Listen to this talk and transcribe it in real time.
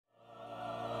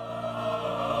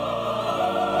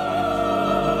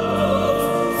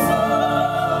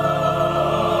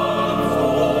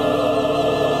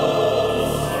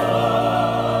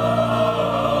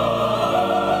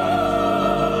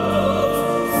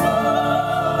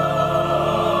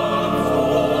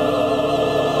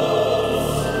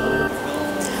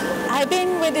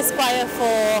choir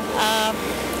for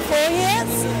 4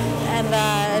 years, and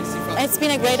it's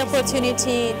been a great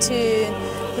opportunity to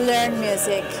learn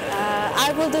music.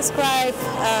 I will describe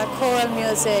choral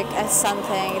music as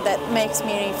something that makes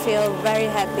me feel very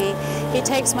happy. It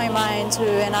takes my mind to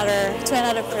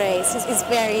another place. It's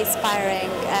very inspiring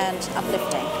and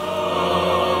uplifting.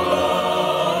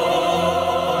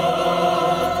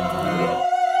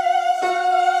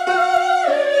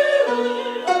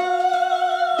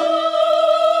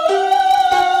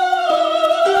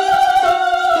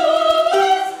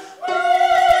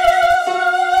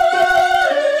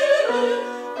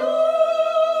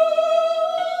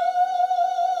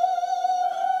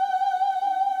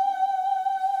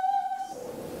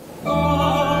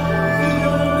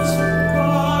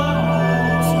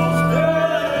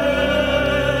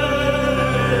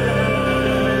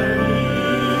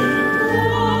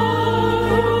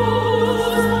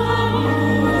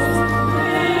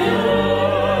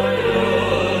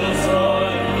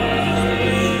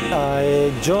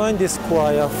 I joined this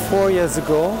choir 4 years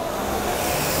ago.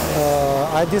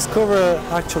 I discovered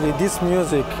actually this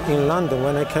music in London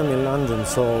when I came in London.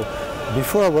 So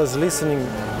before I was listening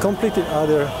completely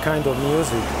other kind of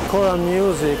music. Choral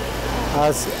music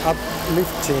as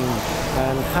uplifting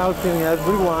and helping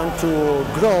everyone to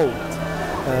grow.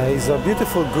 It's a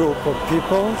beautiful group of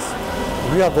people.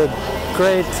 We have a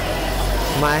great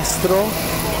maestro,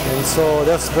 and so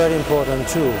that's very important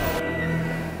too.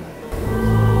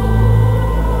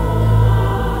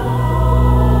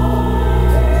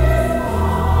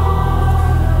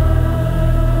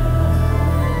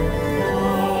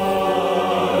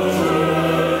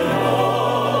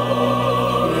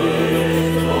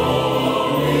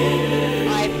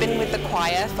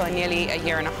 For nearly a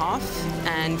year and a half,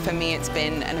 and for me it's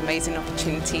been an amazing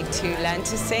opportunity to learn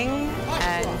to sing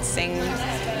and sing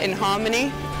in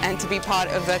harmony and to be part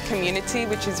of a community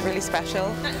which is really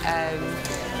special.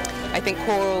 I think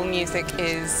choral music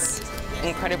is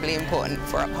incredibly important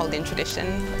for upholding tradition,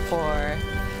 for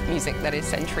music that is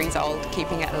centuries old,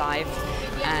 keeping it alive,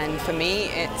 and for me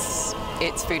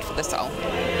it's food for the soul.